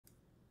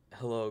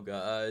Hello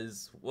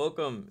guys,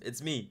 welcome,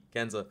 it's me,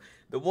 Kenza,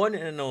 the one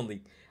and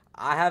only.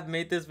 I have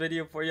made this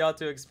video for y'all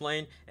to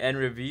explain and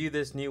review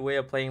this new way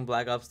of playing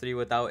Black Ops 3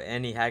 without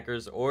any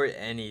hackers or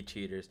any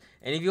cheaters.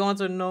 And if you want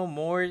to know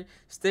more,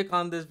 stick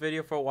on this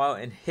video for a while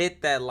and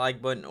hit that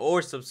like button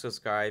or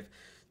subscribe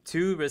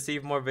to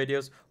receive more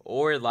videos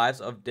or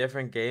lives of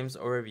different games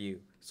or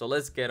review. So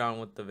let's get on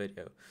with the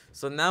video.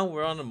 So now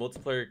we're on a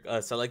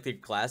multiplayer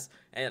selected class,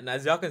 and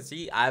as y'all can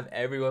see, I have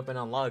every weapon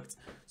unlocked.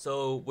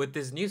 So with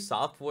this new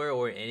software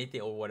or anything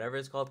or whatever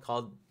it's called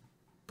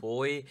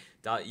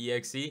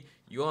BOIII.exe,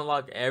 you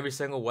unlock every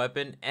single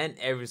weapon and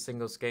every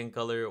single skin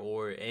color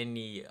or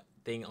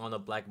anything on the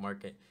black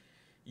market.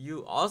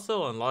 You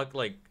also unlock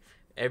like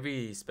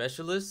every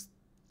specialist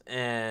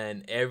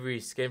and every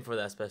skin for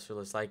that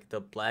specialist, like the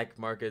black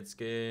market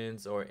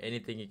skins or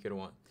anything you could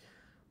want.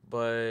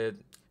 But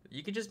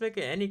you can just make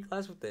it any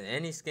class with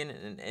any skin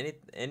and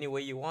any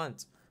way you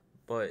want.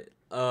 But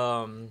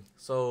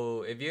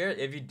so if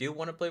you do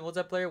want to play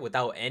multiplayer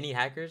without any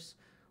hackers,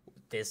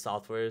 this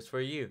software is for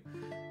you.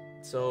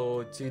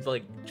 So to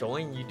like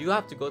join, you do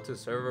have to go to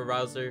server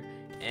browser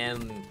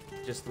and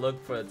just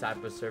look for the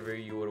type of server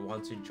you would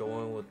want to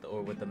join with,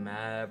 or with the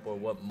map, or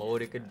what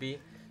mode it could be.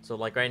 So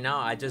like right now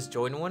I just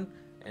joined one,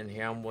 and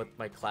here I'm with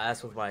my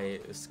class with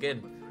my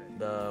skin,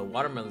 the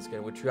watermelon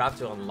skin, which you have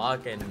to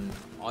unlock. And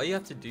all you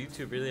have to do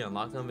to really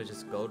unlock them is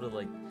just go to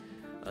like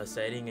a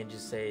setting and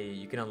just say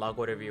you can unlock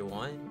whatever you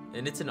want,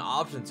 and it's an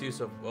option too.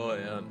 So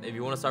if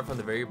you want to start from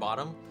the very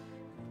bottom,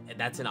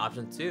 that's an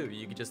option too.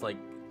 You could just like,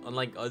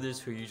 unlike others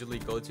who usually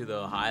go to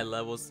the high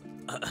levels,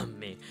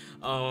 me,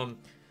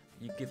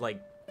 you could like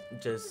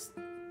just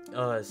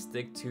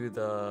stick to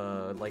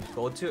the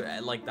go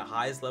to like the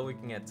highest level you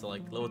can get to,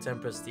 like level 10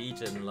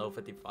 prestige and level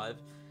 55,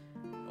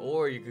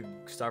 or you could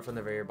start from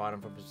the very bottom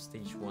from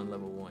prestige 1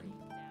 level 1.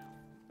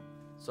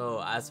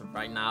 So as of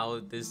right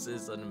now, this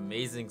is an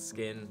amazing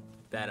skin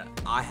that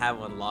I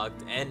have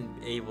unlocked and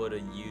able to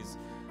use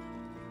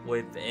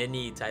with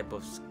any type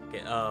of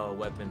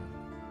weapon.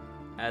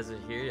 As of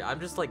here, I'm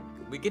just like,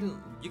 you can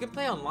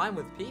play online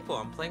with people.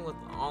 I'm playing with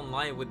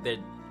online with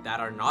that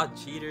are not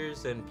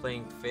cheaters and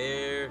playing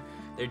fair.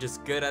 They're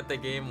just good at the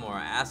game or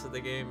ass at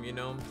the game, you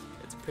know.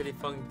 It's a pretty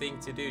fun thing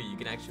to do. You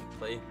can actually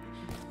play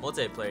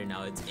multiplayer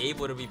now. It's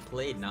able to be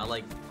played, not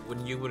like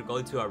when you would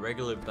go to a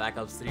regular Black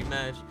Ops 3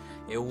 match,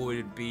 it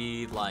would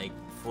be like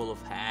full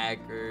of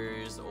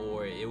hackers,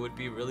 or it would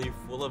be really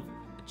full of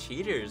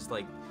cheaters.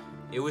 Like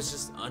it was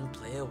just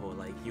unplayable.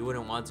 Like you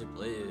wouldn't want to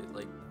play it.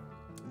 Like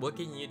what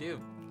can you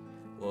do?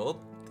 Well,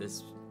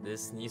 this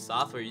new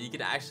software, you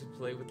can actually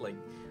play with like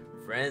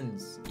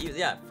friends.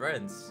 Yeah,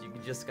 friends. You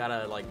can just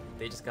gotta like,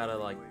 they just gotta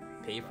like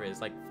pay for it.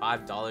 It's like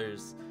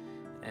 $5,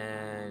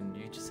 and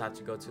you just have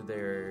to go to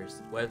their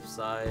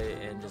website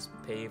and just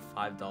pay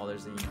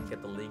 $5, and you can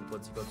get the link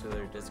once you go to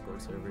their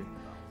Discord server.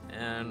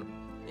 And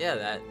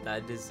yeah,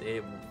 that is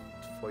it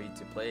for you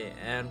to play.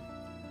 And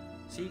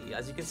see,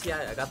 as you can see,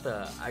 I got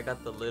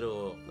the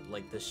little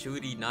like the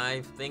shooty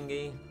knife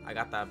thingy. I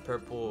got that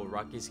purple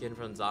Rocky skin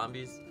from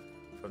Zombies,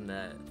 from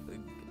that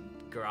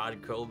Garage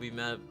Kobe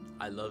map.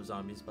 I love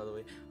Zombies, by the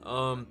way.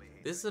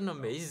 This is an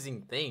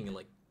amazing thing.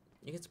 Like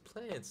you get to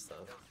play and stuff.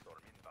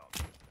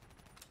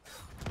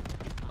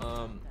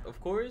 Of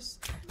course,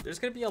 there's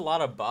gonna be a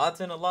lot of bots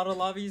in a lot of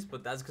lobbies,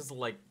 but that's because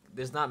like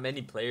there's not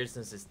many players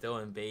since it's still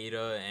in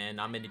beta, and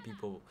not many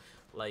people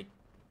like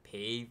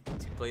pay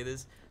to play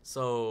this.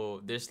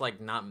 So there's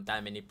like not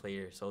that many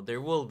players. So there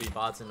will be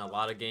bots in a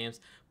lot of games,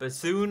 but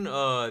soon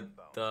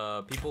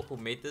the people who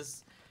made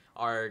this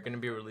are gonna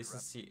be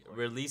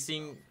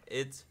releasing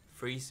it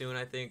free soon.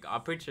 I think,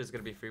 I'm pretty sure it's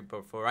gonna be free,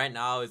 but for right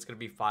now it's gonna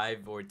be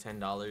 $5 or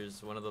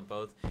 $10, one of the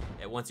both.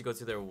 And once you go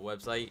to their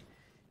website,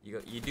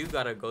 you do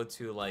gotta go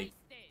to like,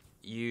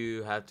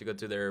 you have to go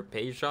to their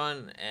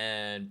Patreon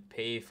and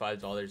pay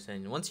 $5,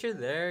 and once you're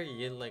there,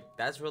 you like,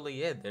 that's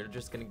really it. They're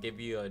just gonna give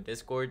you a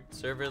Discord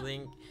server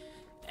link,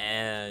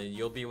 and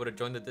you'll be able to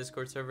join the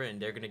Discord server,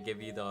 and they're gonna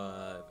give you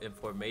the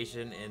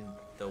information and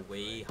the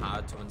way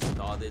how to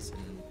install this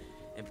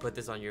and put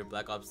this on your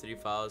Black Ops 3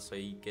 files, so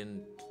you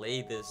can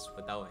play this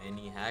without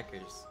any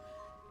hackers.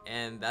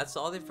 And that's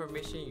all the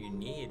information you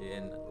need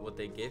and what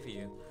they give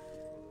you.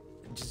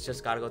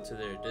 Just gotta go to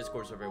their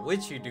Discord server,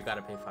 which you do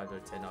gotta pay $5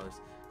 or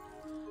 $10.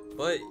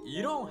 But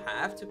you don't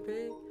have to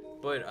pay.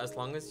 But as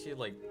long as you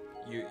like,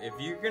 if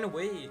you're gonna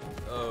wait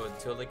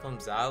till it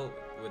comes out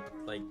with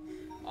like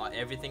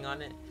everything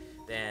on it,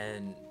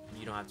 then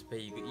you don't have to pay.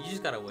 You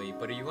just gotta wait.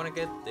 But if you want to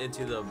get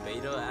into the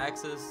beta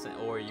access,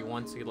 or you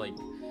want to like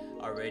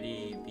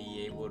already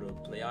be able to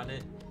play on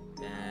it,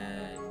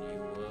 then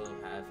you will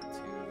have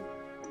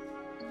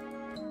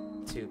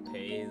to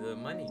pay the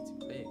money to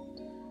play.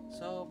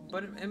 So,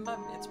 but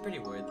it's pretty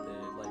worth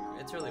it.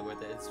 Like, it's really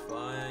worth it. It's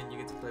fun. You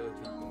get to play with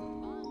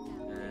people,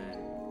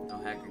 and no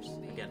hackers.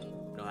 Again,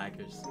 no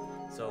hackers.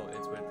 So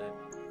it's worth it.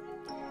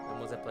 The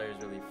multiplayer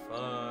is really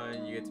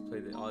fun. You get to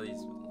play all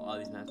these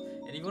maps.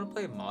 And if you want to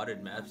play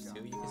modded maps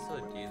too, you can still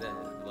do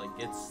that. Like,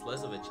 it's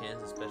less of a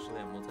chance, especially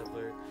on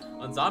multiplayer.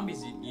 On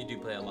Zombies, you do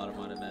play a lot of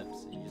modded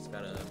maps. You just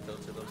gotta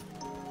filter them.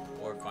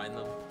 find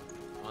them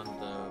on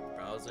the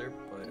browser,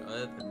 but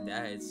other than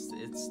that, it's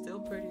still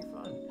pretty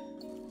fun.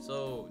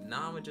 So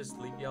now I'm gonna just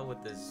leave y'all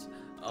with this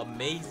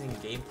amazing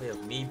gameplay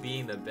of me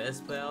being the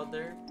best player out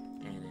there,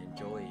 and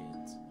enjoy it.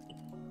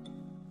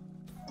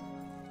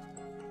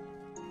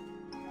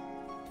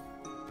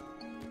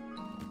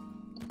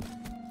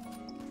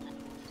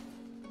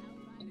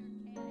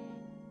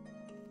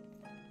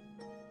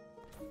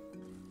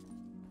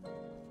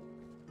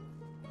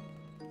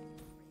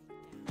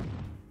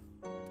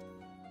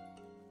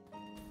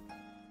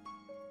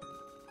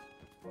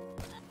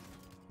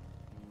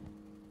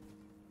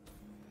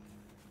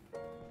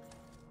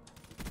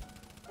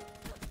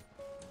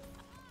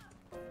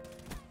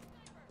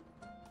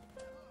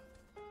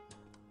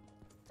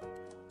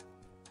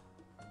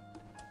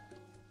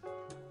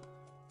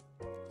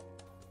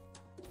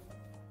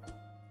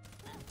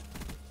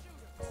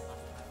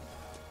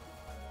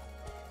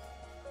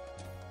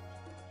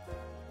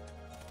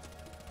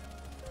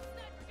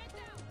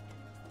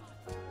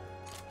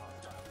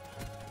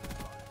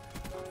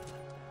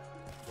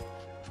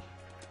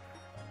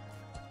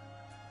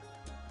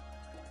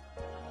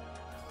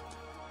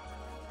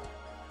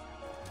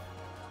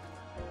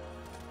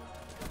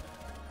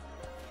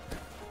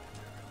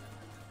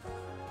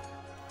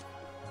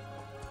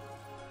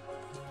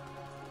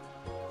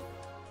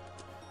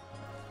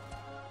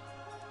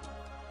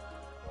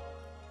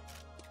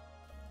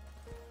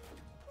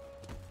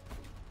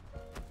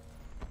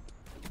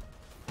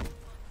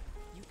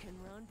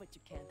 But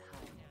you can't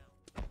hide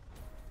now.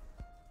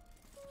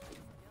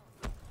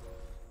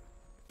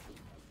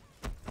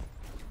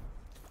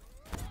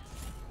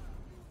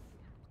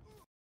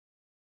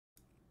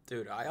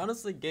 Dude, I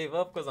honestly gave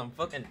up because I'm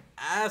fucking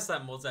ass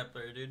at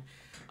multiplayer, dude.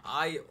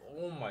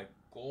 Oh my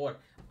god.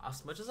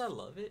 As much as I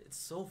love it, it's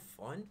so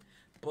fun,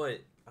 but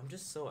I'm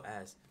just so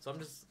ass. So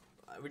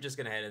we're just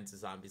gonna head into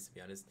zombies, to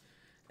be honest.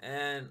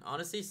 And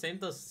honestly, same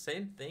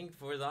thing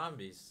for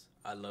zombies.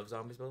 I love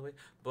zombies, by the way,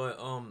 but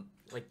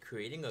like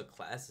creating a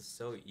class is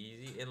so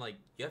easy, and like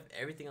you have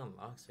everything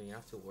unlocked, so you don't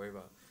have to worry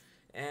about.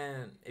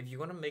 And if you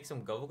want to make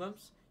some gobble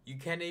gums, you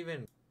can't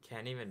even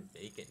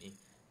make any.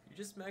 You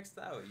just maxed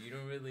out. You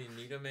don't really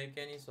need to make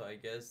any, so I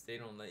guess they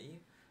don't let you.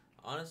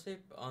 Honestly,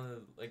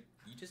 like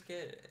you just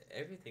get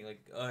everything.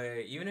 Like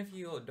even if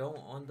you don't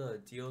own the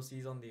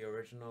DLCs on the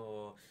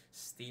original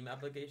Steam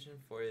application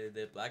for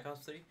the Black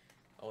Ops 3,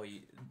 oh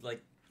you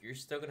like you're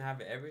still gonna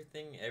have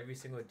everything, every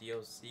single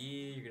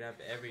DLC. You're gonna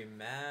have every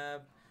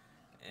map,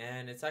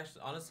 and it's actually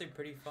honestly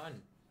pretty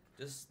fun.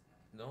 Just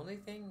the only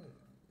thing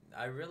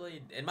I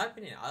really, in my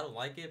opinion, I don't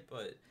like it,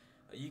 but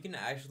you can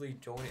actually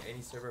join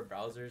any server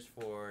browsers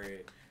for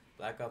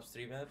Black Ops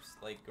 3 maps.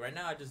 Like right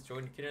now, I just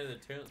joined Kinder the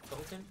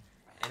Token,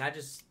 and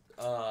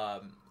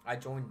I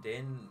joined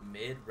in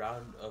mid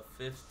round of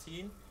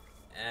 15,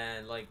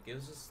 and like it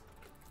was just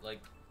like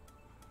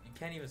you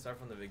can't even start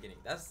from the beginning.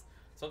 That's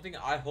something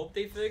I hope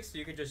they fix.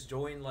 You can just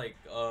join like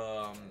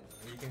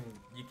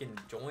you can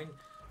join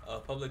a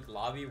public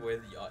lobby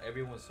where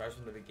everyone starts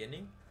from the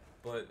beginning,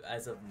 but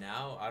as of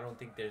now, I don't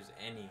think there's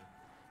any.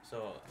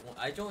 So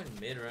I joined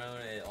mid round,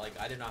 and like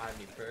I did not have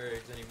any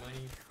perks, any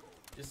money,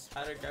 just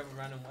had to grab a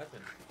random weapon.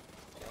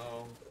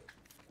 So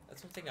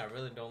that's something I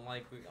really don't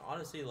like.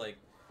 Honestly, like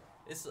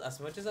it's as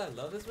much as I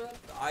love this map,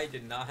 I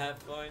did not have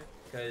fun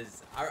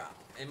because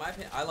in my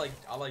opinion, I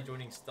like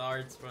joining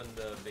starts from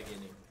the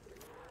beginning.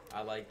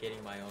 I like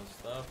getting my own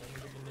stuff in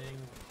the beginning.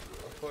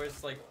 Of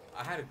course, like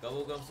I had a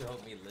gobble gums to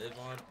help me live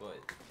on, but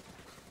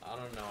I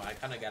don't know. I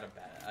kind of got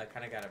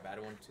a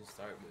bad one to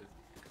start with,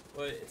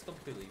 but it's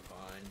completely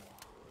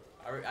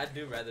fine. I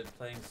do rather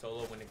playing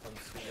solo when it comes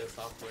to the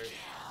software.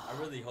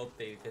 I really hope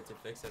they get to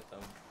fix it though.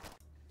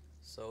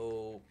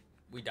 So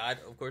we died,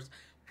 of course,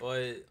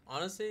 but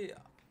honestly,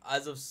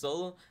 as of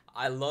solo,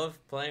 I love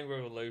playing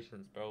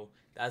Revelations, bro.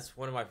 That's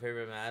one of my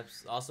favorite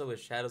maps. Also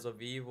with Shadows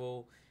of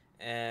Evil,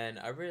 and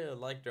I really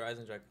like the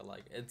Rising Strike.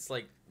 It's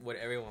like what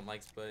everyone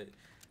likes, but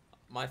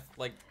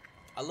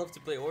I love to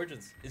play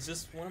Origins. It's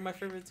just one of my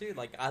favorite too.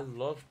 Like I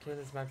love playing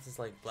this map since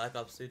like Black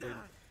Ops 2, dude.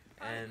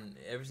 And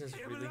ever since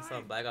it released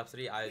on Black Ops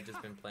 3, I've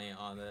just been playing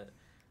on it.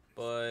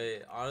 But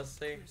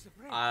honestly,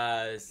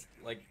 I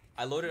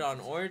loaded on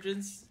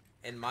Origins,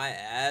 and my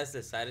ass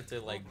decided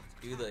to like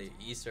do the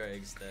Easter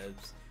egg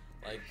steps.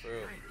 Like bro,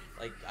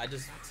 like I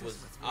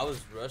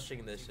was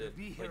rushing this shit.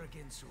 Like,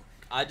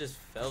 I just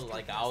felt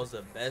like I was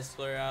the best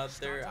player out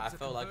there. I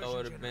felt like I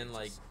would have been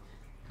like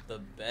the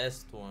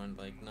best one,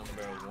 like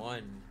number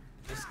one.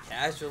 Just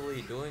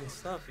casually doing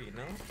stuff, you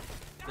know?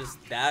 Just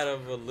that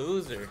of a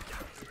loser.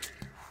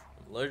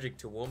 I'm allergic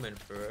to women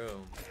for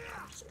real.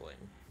 I'm just playing.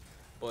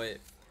 But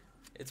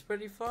it's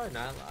pretty fun.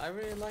 I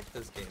really like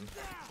this game.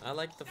 I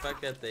like the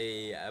fact that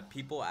they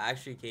people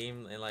actually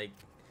came and like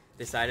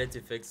decided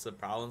to fix the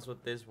problems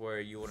with this where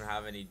you wouldn't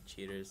have any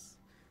cheaters.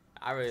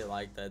 I really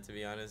like that, to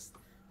be honest.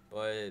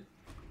 But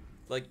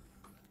like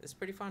it's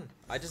pretty fun.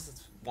 I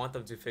just want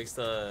them to fix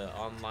the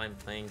online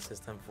playing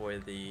system for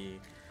the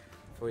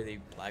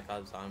Black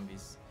Ops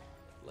Zombies,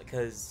 like,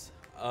 cause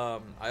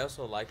I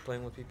also like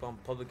playing with people on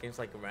public games,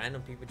 like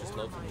random people just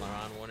load from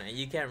around one, and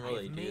you can't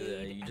really do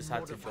that. You just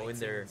have to join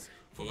their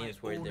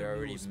games where they're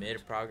already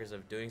mid progress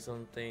of doing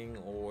something,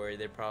 or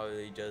they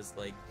probably just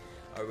like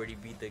already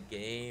beat the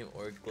game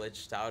or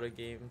glitched out a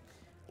game.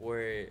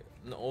 Where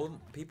no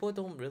people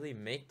don't really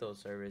make those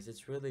servers.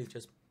 It's really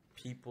just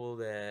people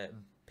that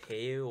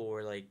pay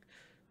or like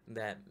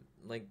that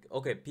like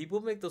okay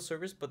people make those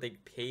servers but they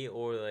pay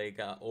or like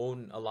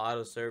own a lot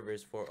of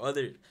servers for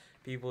other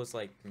people's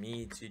like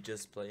me to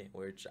just play,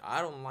 which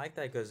I don't like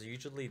that because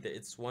usually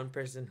it's one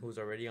person who's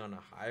already on a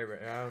high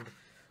round,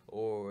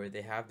 or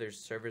they have their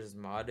servers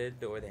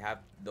modded, or they have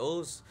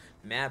those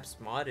maps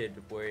modded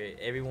where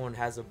everyone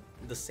has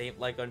the same,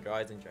 like under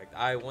Eisentracht.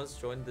 I once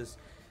joined this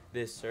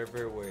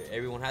server where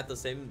everyone had the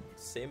same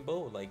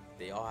bow, like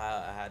they all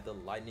had the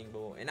lightning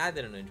bow, and I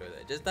didn't enjoy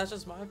that. That's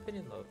just my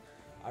opinion though.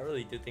 I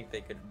really do think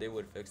they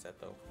would fix that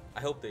though.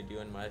 I hope they do,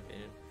 in my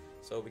opinion,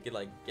 so we could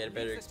like get a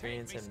better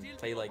experience and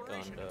play like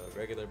on the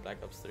regular Black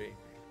Ops 3.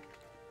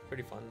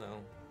 Pretty fun though.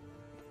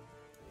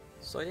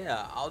 So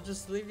yeah, I'll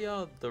just leave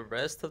y'all the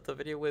rest of the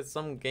video with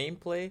some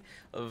gameplay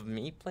of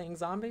me playing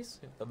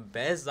zombies. The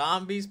best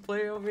zombies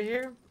player over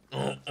here.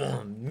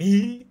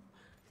 Me,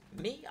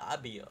 I'll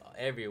be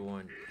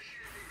everyone.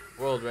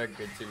 World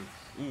record too.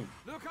 Ooh.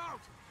 Look out!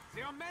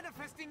 They are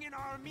manifesting in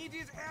our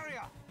immediate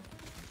area.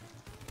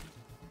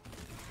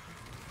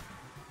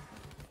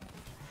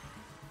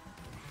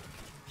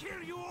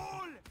 Kill you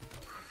all!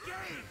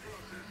 Game!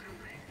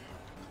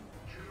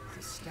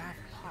 The staff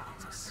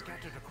parts are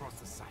scattered across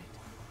the site.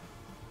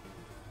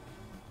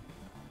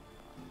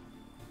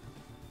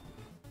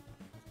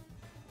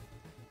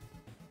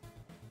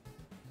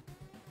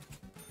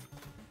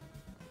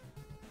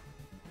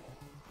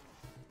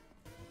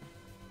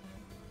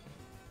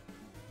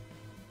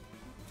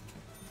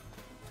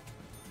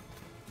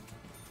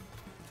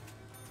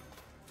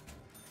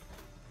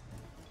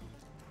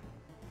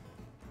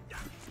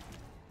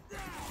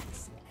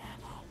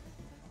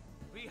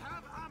 We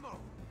have ammo!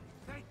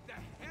 Thank the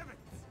heavens!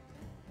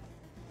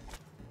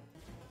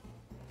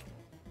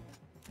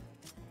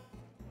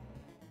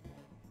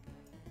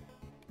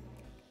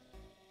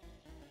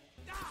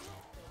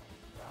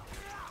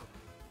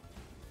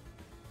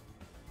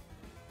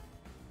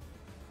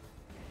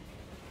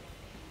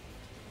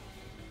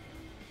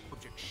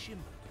 Object shimmered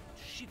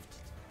and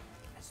shifted,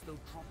 as though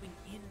dropping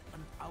in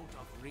and out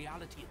of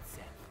reality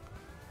itself.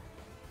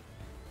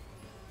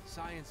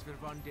 Science will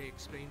one day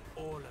explain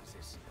all of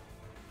this.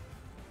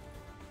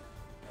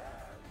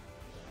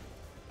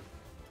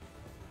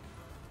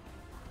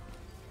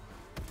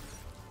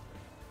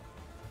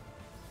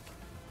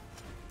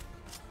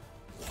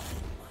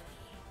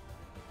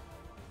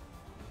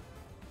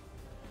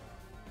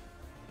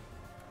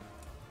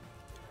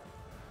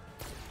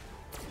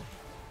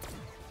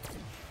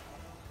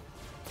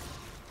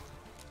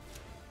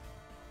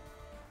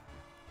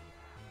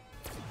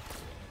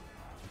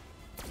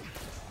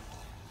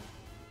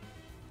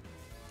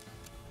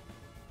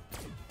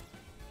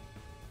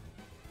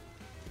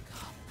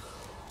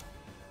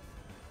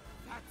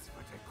 That's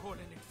what I call an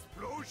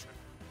explosion.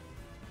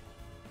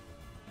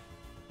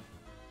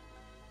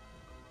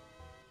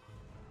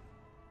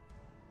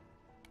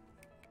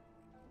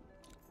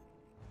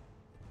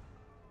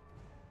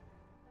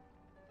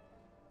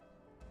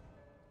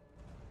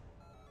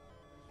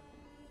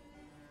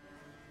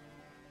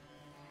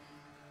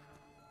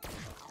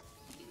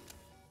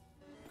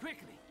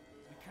 Quickly!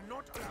 We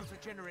cannot allow the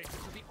generator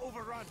to be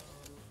overrun.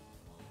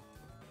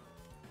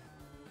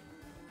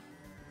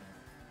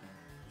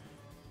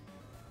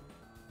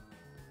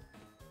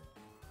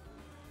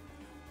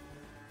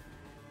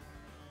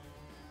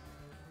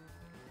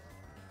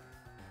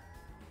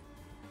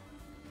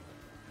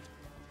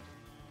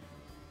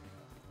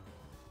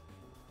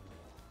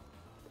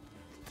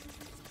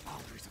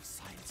 Boundaries of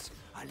science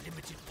are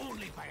limited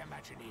only by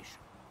imagination.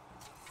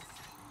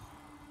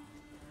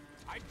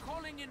 I'm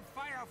calling in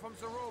fire from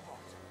the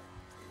robot.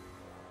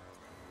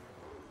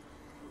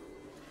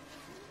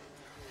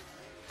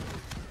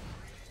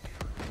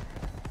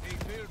 They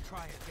will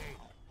try again.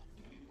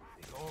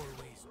 They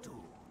always do.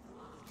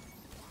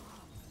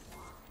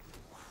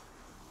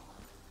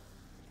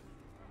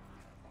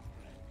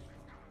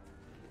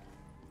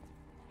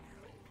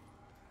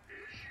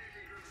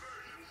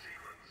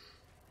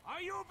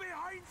 Are you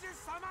behind this,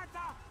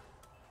 Samantha?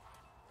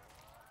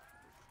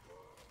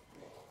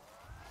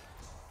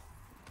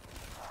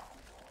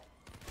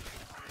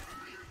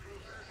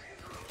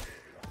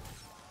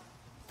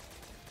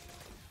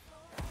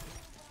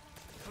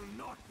 Will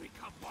not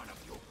become one of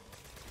you.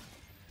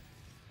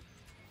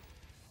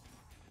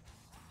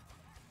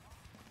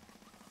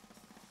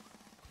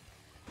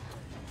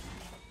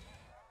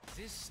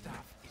 This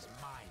stuff is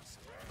mine,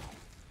 Samantha.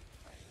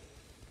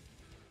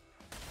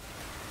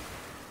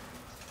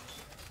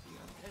 The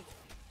undead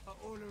are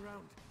all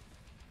around.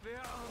 Where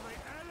are my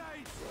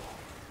allies?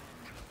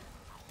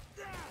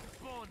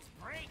 Bones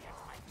break at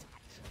my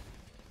touch.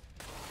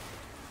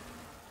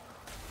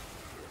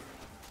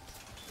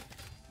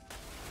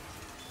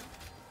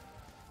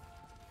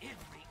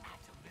 Every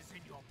atom is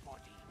in your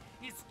body.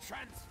 is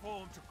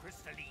transformed to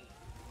crystalline.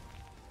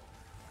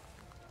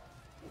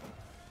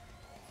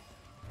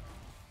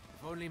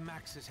 If only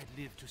Maxis had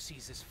lived to see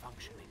this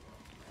functioning.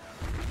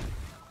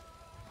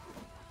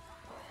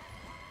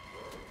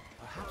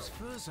 Perhaps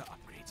further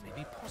upgrades may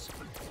be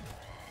possible.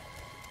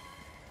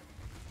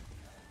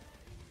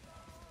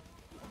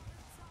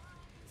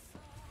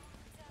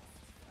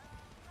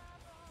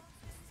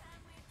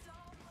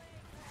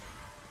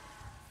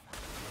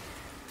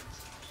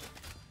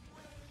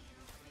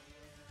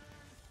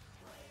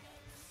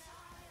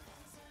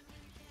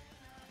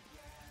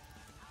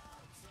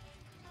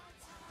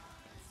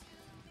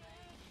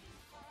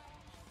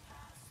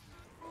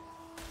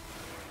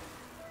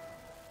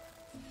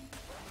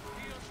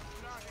 Feel the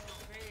blood in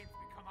your veins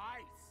become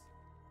ice.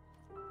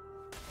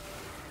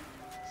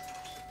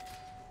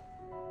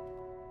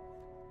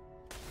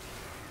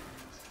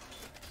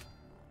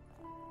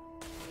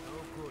 No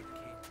good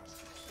came from this.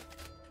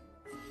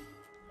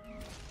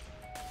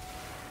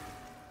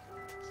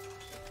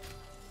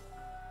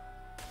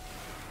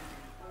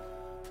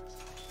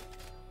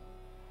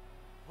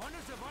 One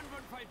of the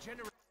 115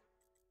 generations.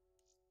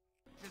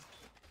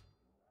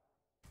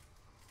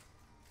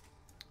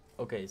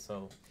 Okay,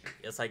 so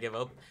yes, I give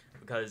up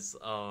because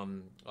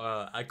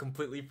I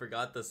completely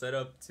forgot the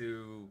setup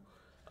to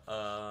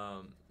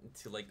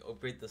like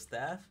upgrade the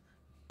staff,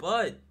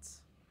 but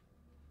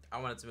I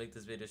wanted to make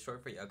this video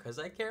short for y'all because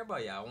I care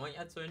about y'all. I want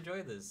y'all to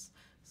enjoy this.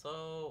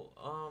 So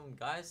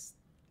guys,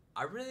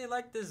 I really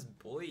like this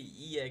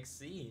BOIII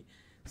EXE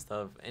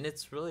stuff, and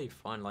it's really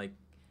fun. Like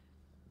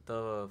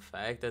the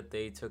fact that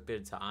they took their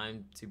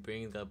time to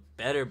bring the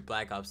better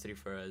Black Ops 3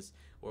 for us,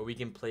 where we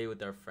can play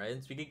with our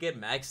friends. We could get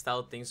maxed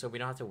out things so we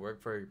don't have to work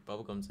for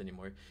bubblegums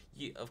anymore.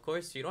 Of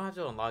course, you don't have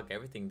to unlock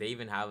everything. They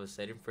even have a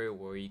setting for it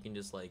where you can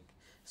just like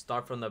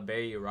start from the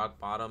very rock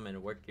bottom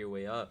and work your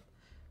way up.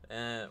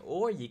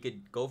 Or you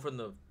could go from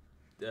the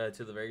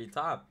to the very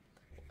top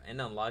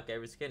and unlock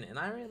every skin. And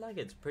I really like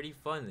it. It's pretty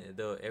fun.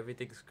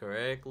 Everything's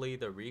correctly.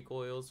 The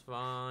recoil's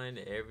fine.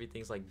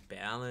 Everything's like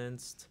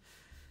balanced.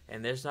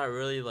 And there's not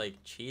really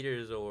like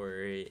cheaters or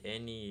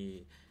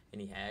any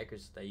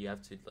hackers that you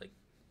have to like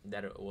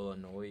that will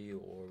annoy you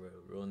or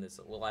ruin this.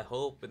 Well, I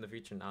hope in the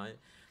future not,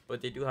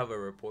 but they do have a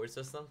report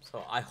system,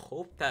 so I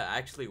hope that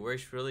actually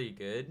works really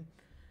good,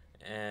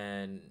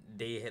 and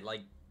they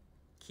like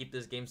keep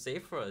this game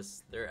safe for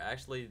us. They're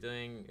actually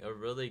doing a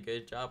really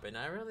good job, and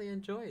I really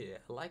enjoy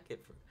it. I like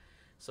it.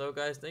 So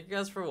guys, thank you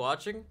guys for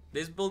watching.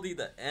 This will be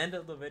the end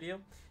of the video,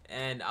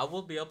 and I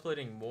will be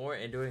uploading more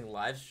and doing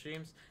live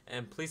streams.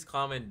 And please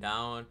comment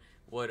down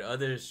what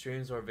other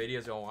streams or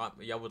videos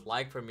y'all would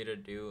like for me to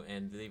do,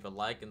 and leave a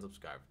like and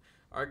subscribe.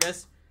 Alright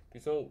guys,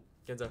 peace out.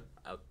 Kenza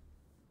out.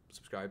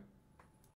 Subscribe.